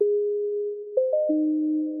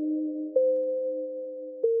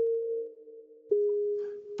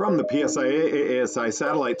From the PSIA ASI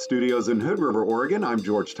satellite studios in Hood River, Oregon, I'm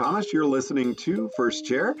George Thomas. You're listening to First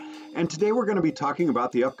Chair, and today we're going to be talking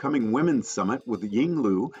about the upcoming Women's Summit with Ying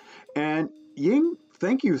Liu. And Ying,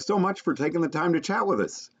 thank you so much for taking the time to chat with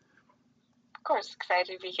us. Of course,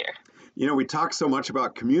 excited to be here. You know, we talked so much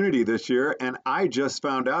about community this year, and I just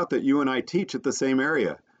found out that you and I teach at the same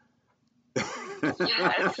area.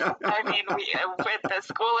 Yes, I mean, with the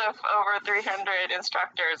school of over 300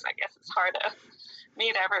 instructors, I guess it's hard to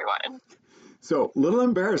meet everyone. So, a little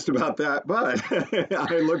embarrassed about that, but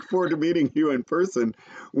I look forward to meeting you in person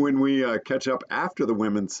when we catch up after the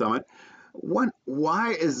Women's Summit.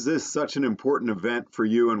 Why is this such an important event for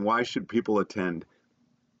you, and why should people attend?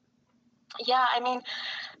 Yeah, I mean,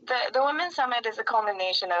 the Women's Summit is a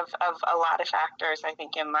culmination of a lot of factors, I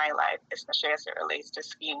think, in my life, especially as it relates to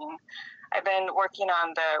skiing. I've been working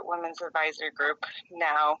on the Women's Advisory Group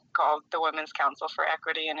now called the Women's Council for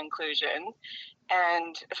Equity and Inclusion.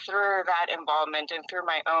 And through that involvement and through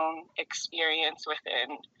my own experience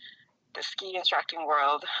within the ski instructing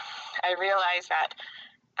world, I realized that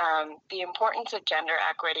the importance of gender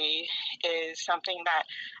equity is something that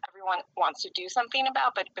everyone wants to do something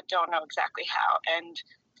about, but don't know exactly how. And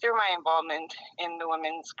through my involvement in the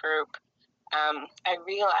women's group, I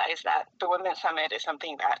realized that the Women's Summit is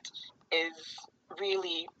something that is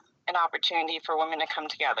really an opportunity for women to come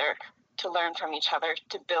together, to learn from each other,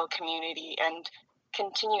 to build community, and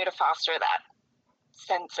continue to foster that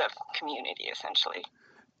sense of community, essentially.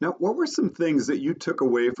 Now, what were some things that you took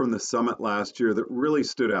away from the summit last year that really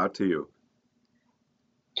stood out to you?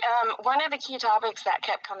 One of the key topics that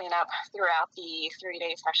kept coming up throughout the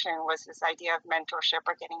 3-day session was this idea of mentorship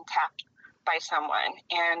or getting tapped by someone.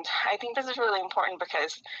 And I think this is really important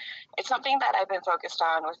because it's something that I've been focused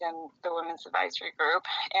on within the Women's Advisory Group.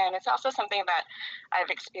 And it's also something that I've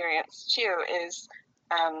experienced too, is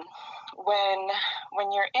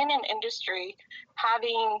when you're in an industry,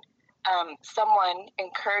 having someone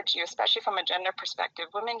encourage you, especially from a gender perspective,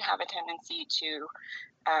 women have a tendency to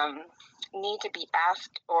need to be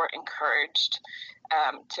asked or encouraged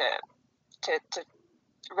to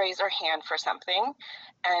raise their hand for something.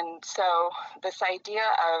 And so this idea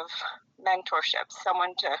of mentorship,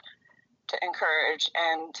 someone to encourage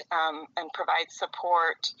and provide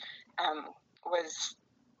support, was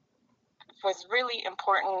really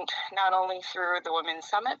important, not only through the Women's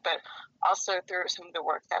Summit, but also through some of the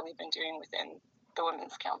work that we've been doing within the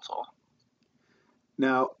Women's Council.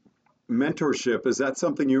 Now, mentorship, is that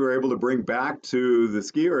something you were able to bring back to the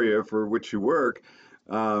ski area for which you work,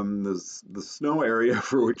 the snow area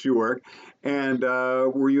for which you work, and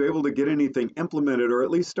were you able to get anything implemented or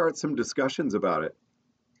at least start some discussions about it?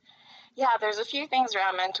 Yeah, there's a few things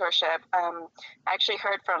around mentorship. I actually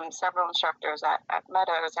heard from several instructors at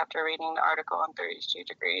Meadows after reading the article on 32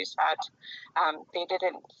 degrees that they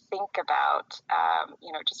didn't think about,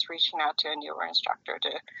 just reaching out to a newer instructor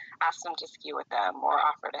to ask them to ski with them or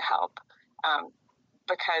offer to help,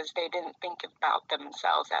 because they didn't think about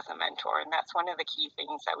themselves as a mentor. And that's one of the key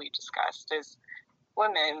things that we discussed is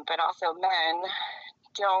women, but also men,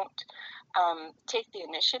 don't take the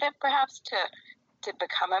initiative perhaps to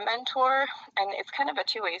become a mentor. And it's kind of a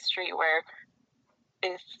two-way street where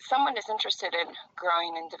if someone is interested in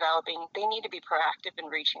growing and developing, they need to be proactive in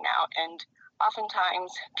reaching out. And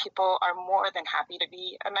oftentimes people are more than happy to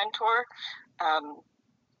be a mentor.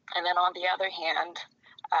 And then on the other hand,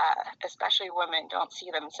 especially women don't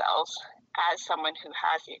see themselves as someone who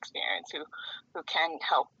has the experience, who can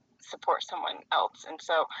help support someone else. And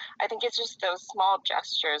so I think it's just those small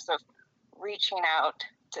gestures of reaching out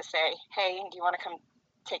to say, hey, do you want to come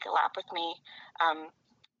take a lap with me?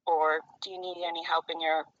 Or do you need any help in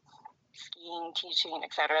your skiing, teaching,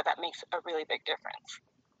 etc.? That makes a really big difference.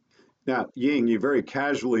 Now, Ying, you very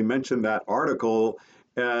casually mentioned that article.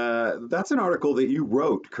 That's an article that you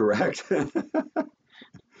wrote, correct?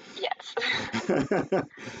 Yes.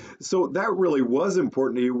 So that really was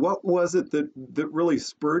important to you. What was it that really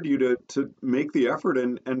spurred you to make the effort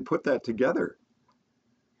and put that together?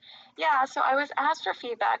 Yeah, so I was asked for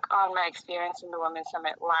feedback on my experience in the Women's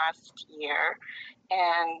Summit last year,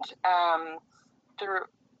 and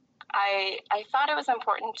I thought it was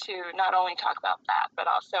important to not only talk about that, but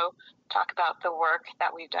also talk about the work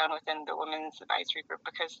that we've done within the Women's Advisory Group,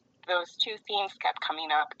 because those two themes kept coming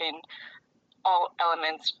up in all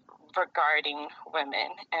elements regarding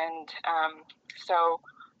women. And so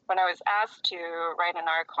when I was asked to write an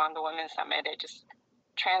article on the Women's Summit, it just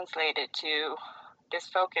translated to this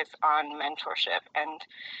focus on mentorship and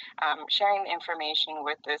sharing the information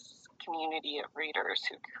with this community of readers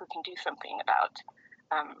who can do something about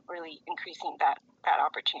really increasing that that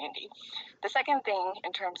opportunity. The second thing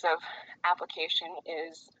in terms of application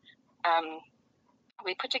is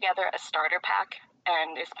we put together a starter pack,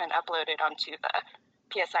 and it's been uploaded onto the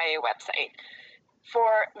PSIA website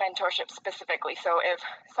for mentorship specifically. So if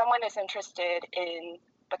someone is interested in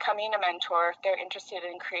becoming a mentor, they're interested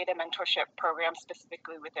in creating a mentorship program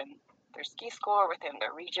specifically within their ski school or within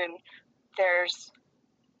their region, there's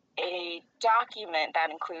a document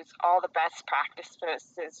that includes all the best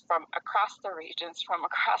practices from across the regions, from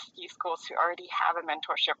across ski schools who already have a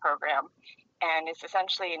mentorship program. And it's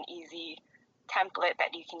essentially an easy template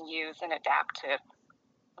that you can use and adapt to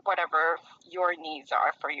whatever your needs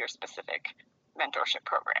are for your specific mentorship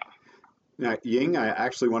program. Now, Ying, I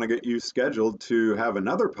actually want to get you scheduled to have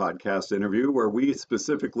another podcast interview where we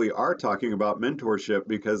specifically are talking about mentorship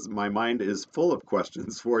because my mind is full of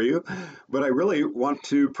questions for you. But I really want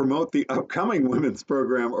to promote the upcoming women's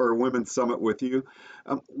program or women's summit with you.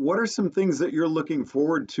 What are some things that you're looking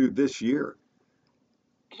forward to this year?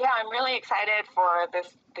 Yeah, I'm really excited for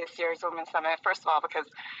this year's Women's Summit. First of all, because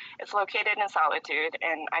it's located in Solitude,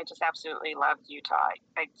 and I just absolutely love Utah.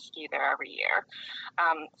 I ski there every year.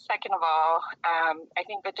 Second of all, I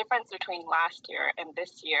think the difference between last year and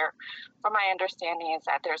this year, from my understanding, is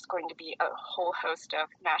that there's going to be a whole host of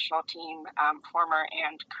national team former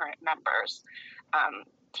and current members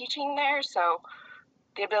teaching there. So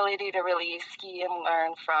the ability to really ski and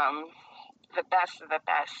learn from the best of the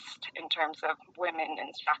best in terms of women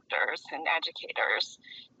instructors and educators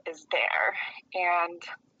is there. And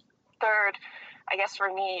third, I guess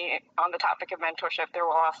for me, on the topic of mentorship, there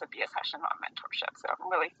will also be a session on mentorship. So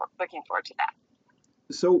I'm really looking forward to that.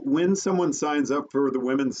 So when someone signs up for the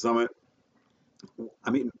Women's Summit, I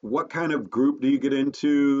mean, what kind of group do you get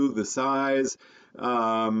into? The size?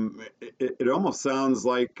 It almost sounds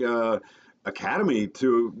like academy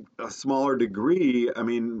to a smaller degree. I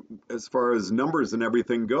mean, as far as numbers and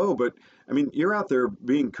everything go, but I mean, you're out there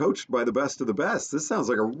being coached by the best of the best. This sounds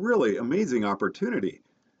like a really amazing opportunity.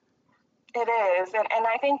 It is. And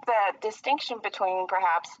I think the distinction between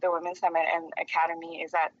perhaps the Women's Summit and Academy is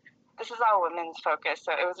that this is all women's focus.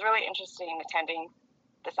 So it was really interesting attending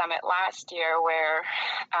the summit last year where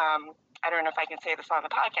I don't know if I can say this on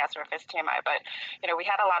the podcast or if it's TMI, but we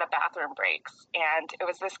had a lot of bathroom breaks, and it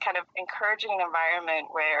was this kind of encouraging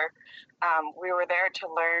environment where we were there to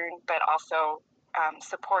learn, but also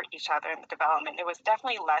support each other in the development. It was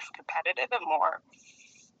definitely less competitive and more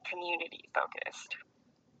community focused.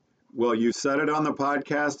 Well, you said it on the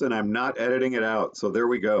podcast, and I'm not editing it out. So there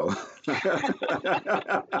we go.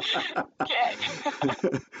 Okay.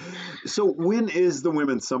 So when is the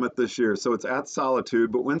Women's Summit this year? So it's at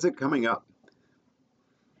Solitude, but when's it coming up?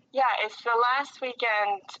 Yeah, it's the last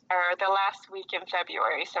weekend or the last week in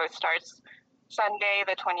February. So it starts Sunday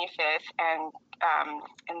the 25th and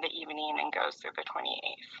in the evening and goes through the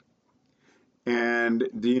 28th. And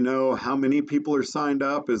do you know how many people are signed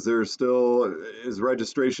up? Is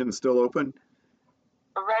registration still open?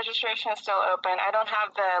 Registration is still open. I don't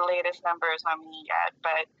have the latest numbers on me yet,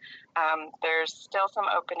 but there's still some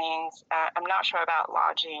openings. I'm not sure about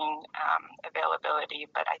lodging availability,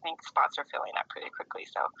 but I think spots are filling up pretty quickly.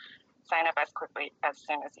 So sign up as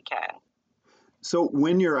soon as you can. So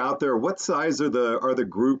when you're out there, what size are the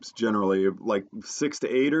groups generally? Like 6 to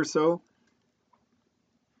 8 or so?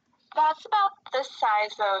 That's about the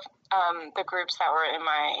size of the groups that were in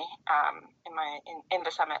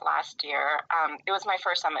the summit last year. It was my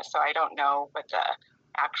first summit, so I don't know what the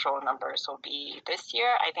actual numbers will be this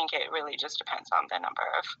year. I think it really just depends on the number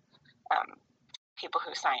of people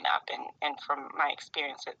who sign up, and from my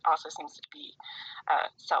experience, it also seems to be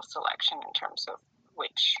self-selection in terms of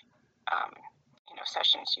which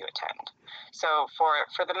sessions you attend. So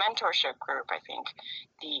for the mentorship group, I think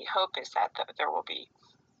the hope is that there will be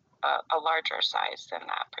a larger size than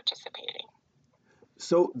that participating.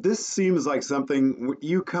 So this seems like something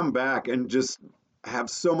you come back and just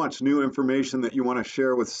have so much new information that you want to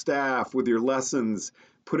share with staff, with your lessons,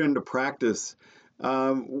 put into practice.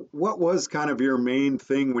 What was kind of your main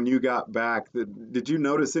thing when you got back? Did you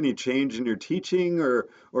notice any change in your teaching or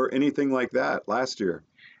anything like that last year?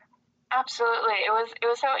 Absolutely, it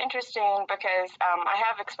was so interesting because I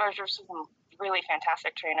have exposure to some really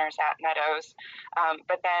fantastic trainers at Meadows,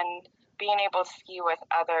 but then being able to ski with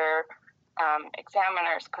other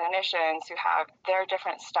examiners, clinicians who have their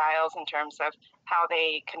different styles in terms of how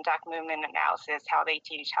they conduct movement analysis, how they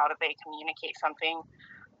teach, how do they communicate something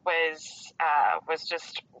was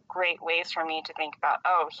just great ways for me to think about,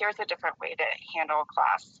 oh, here's a different way to handle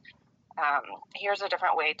class. Here's a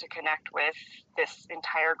different way to connect with this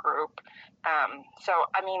entire group. So,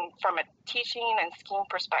 I mean, from a teaching and skiing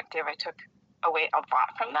perspective, I took away a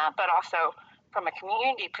lot from that, but also from a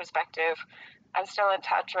community perspective, I'm still in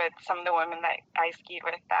touch with some of the women that I skied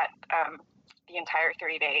with that the entire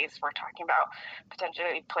 3 days. We're talking about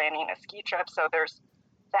potentially planning a ski trip. So there's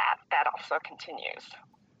that also continues.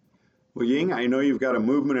 Well, Ying, I know you've got a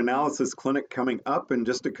movement analysis clinic coming up in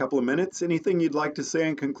just a couple of minutes. Anything you'd like to say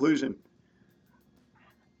in conclusion?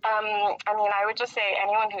 I mean, I would just say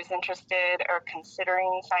anyone who's interested or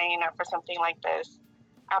considering signing up for something like this,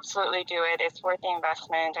 absolutely do it. It's worth the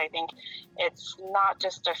investment. I think it's not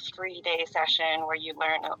just a 3-day session where you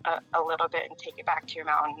learn a little bit and take it back to your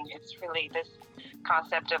mountain. It's really this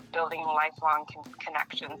concept of building lifelong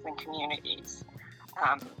connections and communities,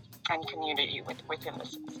 and community within the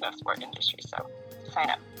snow sport industry. So sign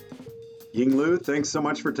up. Ying Liu, thanks so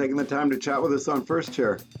much for taking the time to chat with us on First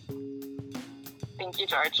Chair. Thank you,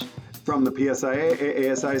 George. From the PSIA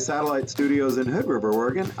AASI Satellite Studios in Hood River,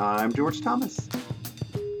 Oregon, I'm George Thomas.